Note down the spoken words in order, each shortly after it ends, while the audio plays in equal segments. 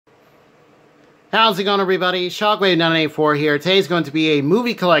How's it going, everybody? Shockwave984 here. Today's going to be a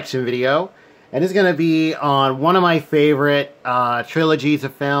movie collection video, and it's going to be on one of my favorite trilogies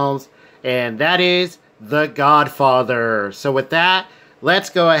of films, and that is The Godfather. So with that, let's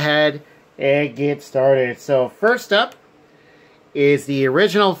go ahead and get started. So first up is the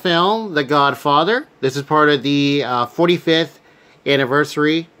original film, The Godfather. This is part of the 45th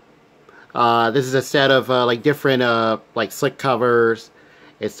anniversary. This is a set of like different like slick covers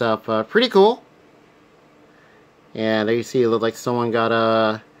and stuff. Pretty cool. And there you see it looked like someone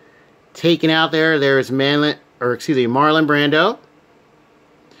got taken out there. There's Marlon Brando,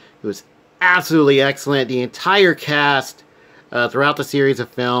 who was absolutely excellent. The entire cast throughout the series of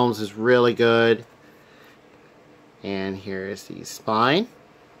films is really good. And here is the spine.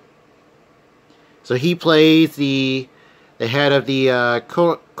 So he plays the head of the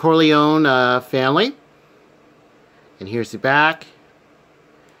Corleone family. And here's the back.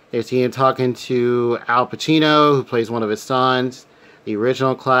 There's him talking to Al Pacino, who plays one of his sons. The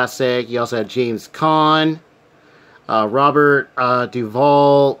original classic. You also had James Caan, Robert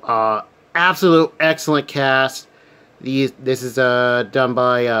Duvall. Absolute excellent cast. This is done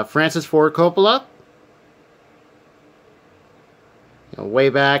by Francis Ford Coppola. Way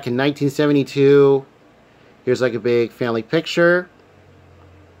back in 1972. Here's like a big family picture.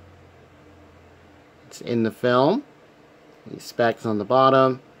 It's in the film. These specs on the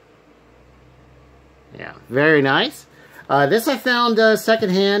bottom. Yeah, very nice. This I found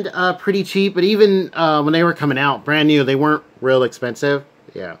secondhand pretty cheap, but even when they were coming out brand new, they weren't real expensive.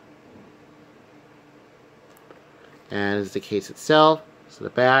 Yeah. And this is the case itself. So the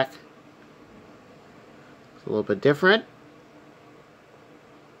back is a little bit different.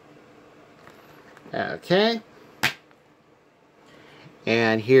 Okay.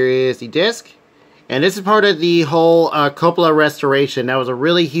 And here is the disc. And this is part of the whole Coppola restoration. That was a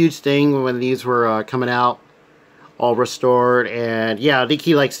really huge thing when these were coming out, all restored. And yeah, I think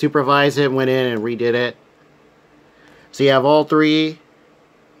he like supervised it, went in and redid it. So you have all three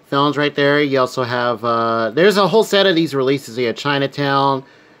films right there. You also have, there's a whole set of these releases. You have Chinatown,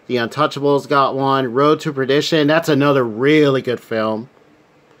 The Untouchables got one, Road to Perdition. That's another really good film.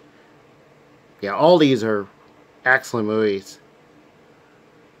 Yeah, all these are excellent movies.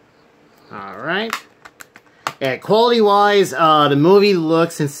 Alright. And quality-wise, the movie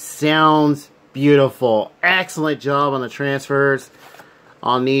looks and sounds beautiful. Excellent job on the transfers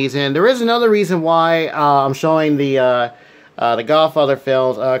on these. And there is another reason why I'm showing the Godfather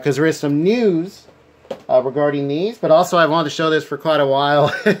films, because there is some news regarding these. But also, I wanted to show this for quite a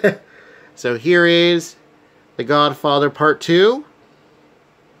while. So here is The Godfather Part 2.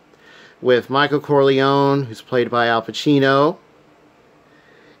 With Michael Corleone, who's played by Al Pacino.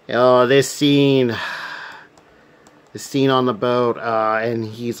 Oh, this scene on the boat, and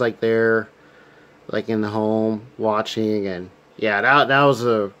he's like there, like in the home, watching, and yeah, that was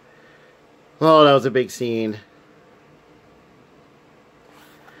a big scene.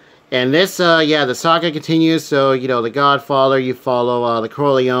 And this, yeah, the saga continues. So you know, The Godfather, you follow the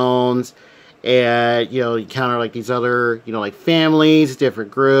Corleones, and you know, you encounter like these other, you know, like families,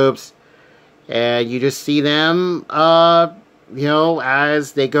 different groups. And you just see them, you know,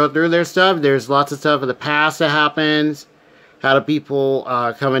 as they go through their stuff. There's lots of stuff in the past that happens. How do people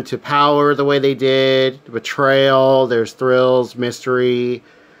come into power the way they did? Betrayal. There's thrills, mystery.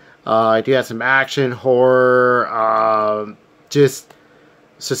 I do have some action, horror, just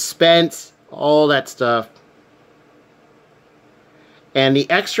suspense, all that stuff. And the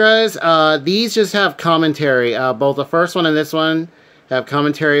extras, these just have commentary. Both the first one and this one have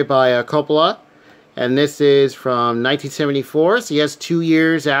commentary by Coppola, and this is from 1974, so yes, 2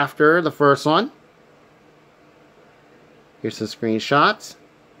 years after the first one. Here's some screenshots.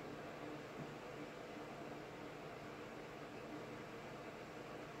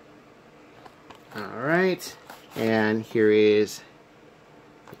 Alright, and here is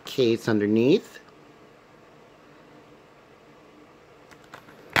the case underneath.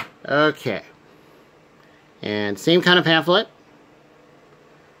 Okay, and same kind of pamphlet.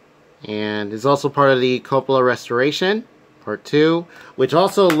 And is also part of the Coppola restoration, part 2, which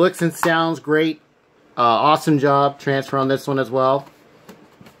also looks and sounds great. Awesome job transfer on this one as well.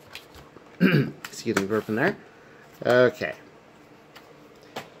 Excuse me, burping there. Okay.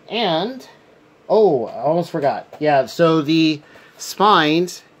 And, oh, I almost forgot. Yeah, so the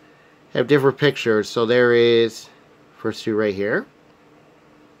spines have different pictures. So there is first two right here.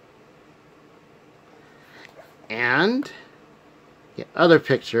 And get other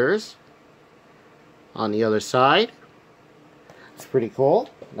pictures on the other side. It's pretty cool.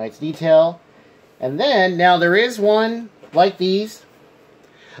 Nice detail. And then, now there is one like these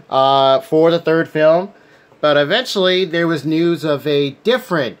for the third film. But eventually, there was news of a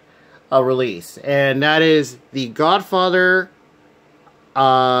different release. And that is The Godfather,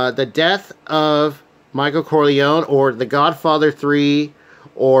 The Death of Michael Corleone, or The Godfather 3,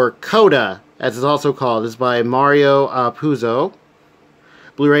 or Coda, as it's also called. This is by Mario Puzo.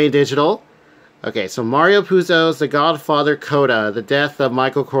 Blu-ray and digital. Okay, so Mario Puzo's The Godfather Coda, The Death of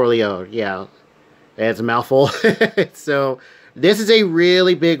Michael Corleone. Yeah, it's a mouthful. So, this is a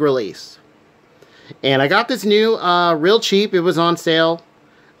really big release. And I got this new, real cheap. It was on sale.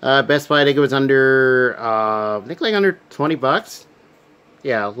 Best Buy, I think it was under, I think like under 20 bucks.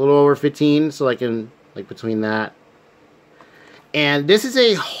 Yeah, a little over 15, so like in, like between that. And this is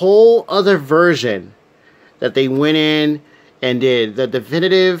a whole other version that they went in and did. The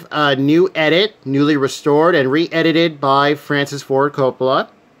definitive new edit, newly restored and re-edited by Francis Ford Coppola.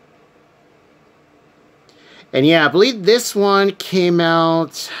 And yeah, I believe this one came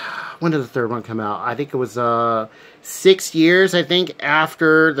out... When did the third one come out? I think it was 6 years, I think,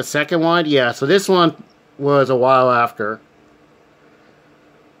 after the second one. Yeah, so this one was a while after.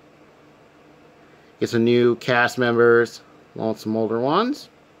 Get some new cast members, along with some older ones.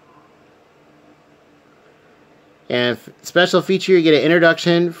 And special feature, you get an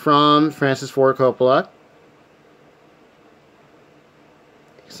introduction from Francis Ford Coppola.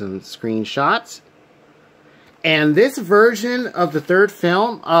 Some screenshots. And this version of the third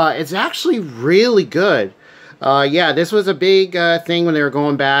film, it's actually really good. Yeah, this was a big thing when they were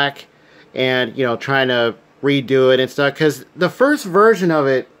going back and, you know, trying to redo it and stuff. Because the first version of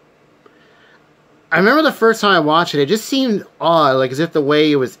it, I remember the first time I watched it, it just seemed odd. Like, as if the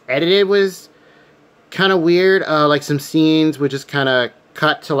way it was edited was kind of weird. Like, some scenes would just kind of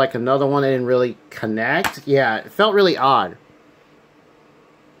cut to, like, another one that didn't really connect. Yeah, it felt really odd.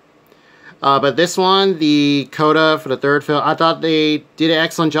 But this one, the Coda for the third film, I thought they did an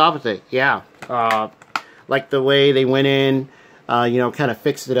excellent job with it. Yeah. Like the way they went in, you know, kind of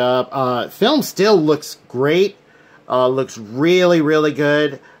fixed it up. Film still looks great. Looks really, really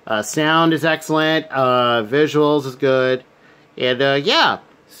good. Sound is excellent. Visuals is good. And, yeah.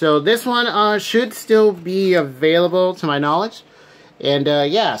 So this one should still be available, to my knowledge. And,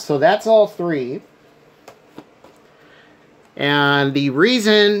 yeah, so that's all three. And the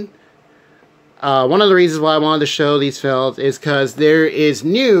reason... one of the reasons why I wanted to show these films is because there is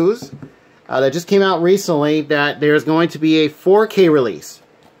news that just came out recently that there's going to be a 4K release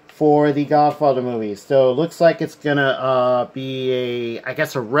for the Godfather movies. So it looks like it's going to be a, I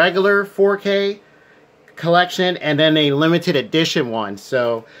guess, a regular 4K collection and then a limited edition one.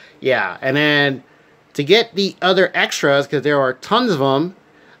 So, yeah. And then to get the other extras, because there are tons of them,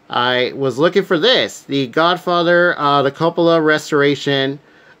 I was looking for this. The Godfather, the Coppola Restoration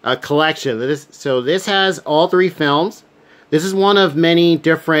collection. So this has all three films. This is one of many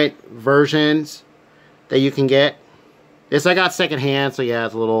different versions that you can get. This I got secondhand, so yeah,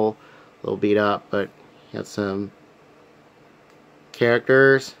 it's a little beat up, but you got some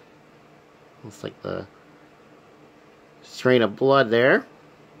characters. Looks like the strain of blood there.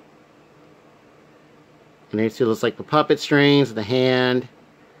 And there you see, it looks like the puppet strings, the hand,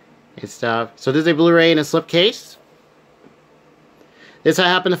 and stuff. So this is a Blu-ray in a slipcase. This I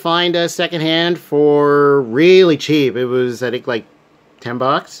happened to find secondhand for really cheap. It was, I think, like 10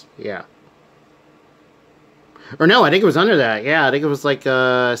 bucks. Yeah. Or no, I think it was under that. Yeah, I think it was like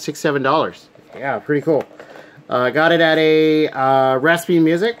 $6, $7. Yeah, pretty cool. Got it at a Recipe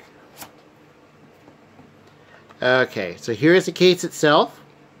Music. Okay, so here's the case itself.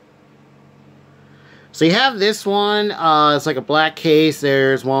 So you have this one. It's like a black case.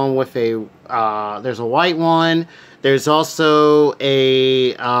 There's one with a there's a white one. There's also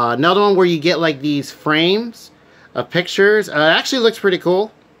a another one where you get like these frames of pictures. It actually looks pretty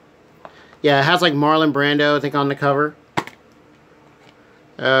cool. Yeah, it has like Marlon Brando, I think, on the cover.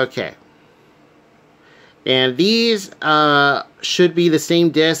 Okay. And these should be the same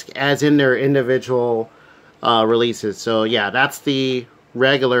disc as in their individual releases. So yeah, that's the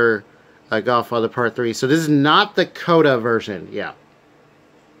regular Godfather Part 3. So this is not the Coda version. Yeah.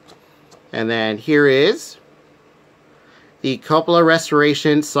 And then here is the Coppola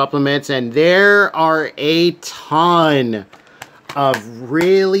Restoration supplements, and there are a ton of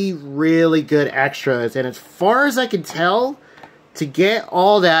really, really good extras. And as far as I can tell, to get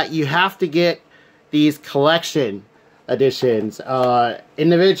all that, you have to get these collection editions.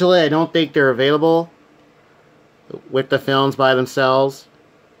 Individually, I don't think they're available with the films by themselves.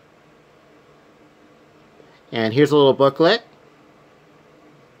 And here's a little booklet.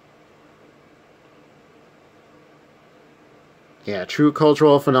 Yeah, true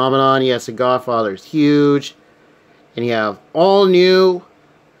cultural phenomenon. Yes, The Godfather is huge. And you have all new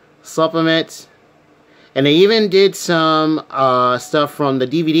supplements. And they even did some stuff from the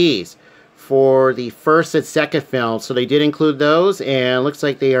DVDs for the first and second film. So they did include those, and it looks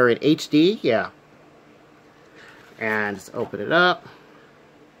like they are in HD. Yeah. And let's open it up.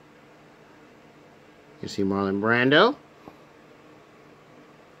 You see Marlon Brando.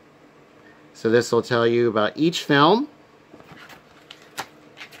 So this will tell you about each film.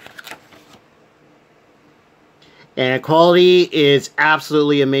 And quality is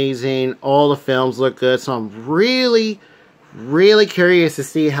absolutely amazing. All the films look good. So I'm really, really curious to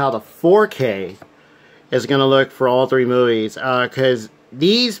see how the 4K is going to look for all three movies. Because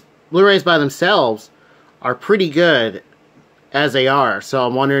these Blu-rays by themselves are pretty good as they are. So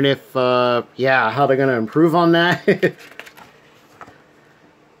I'm wondering if, yeah, how they're going to improve on that.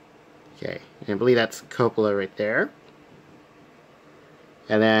 Okay, I believe that's Coppola right there.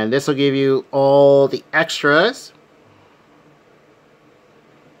 And then this will give you all the extras.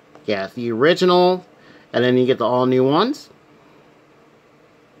 Yeah, the original, and then you get the all new ones.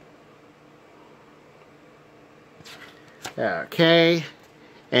 Okay,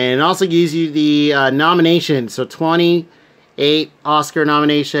 and it also gives you the nominations. So 28 Oscar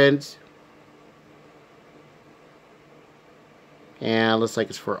nominations. And it looks like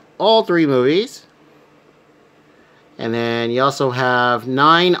it's for all three movies. And then you also have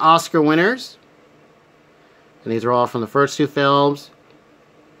 9 Oscar winners. And these are all from the first two films.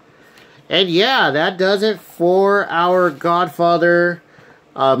 And yeah, that does it for our Godfather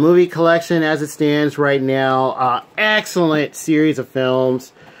movie collection as it stands right now. Excellent series of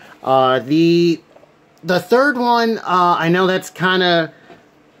films. The third one, I know that's kind of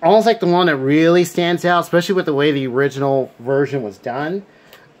almost like the one that really stands out, especially with the way the original version was done.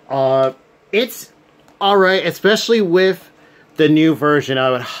 It's alright, especially with the new version. I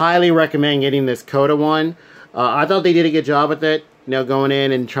would highly recommend getting this Coda one. I thought they did a good job with it, you know, going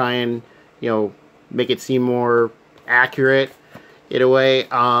in and trying, you know, make it seem more accurate in a way.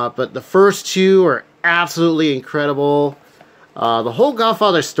 But the first two are absolutely incredible. The whole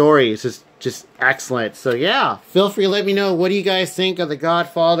Godfather story is just excellent. So yeah, feel free to let me know, what do you guys think of the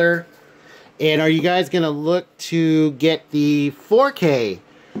Godfather? And are you guys going to look to get the 4K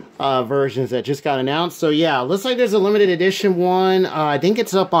versions that just got announced? So yeah, looks like there's a limited edition one. I think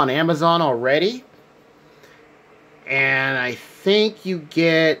it's up on Amazon already. And I think you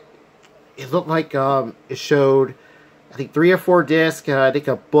get, it looked like it showed, I think 3 or 4 discs, I think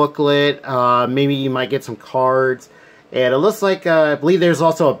a booklet, maybe you might get some cards. And it looks like, I believe there's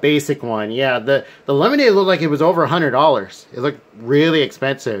also a basic one. Yeah, the limited looked like it was over $100. It looked really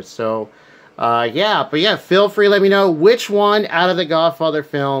expensive. So, yeah. But yeah, feel free to let me know which one out of the Godfather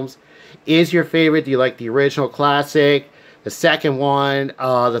films is your favorite. Do you like the original classic? The second one?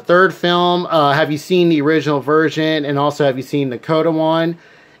 The third film? Have you seen the original version? And also, have you seen the Coda one?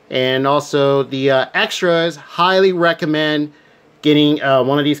 And also, the extras, highly recommend getting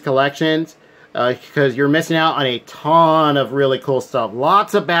one of these collections. Because you're missing out on a ton of really cool stuff.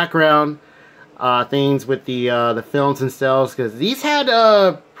 Lots of background things with the films themselves, because these had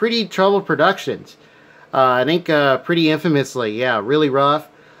pretty troubled productions. I think pretty infamously, yeah, really rough.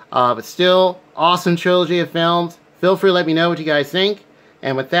 But still, awesome trilogy of films. Feel free to let me know what you guys think.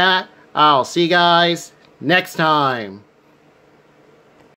 And with that, I'll see you guys next time.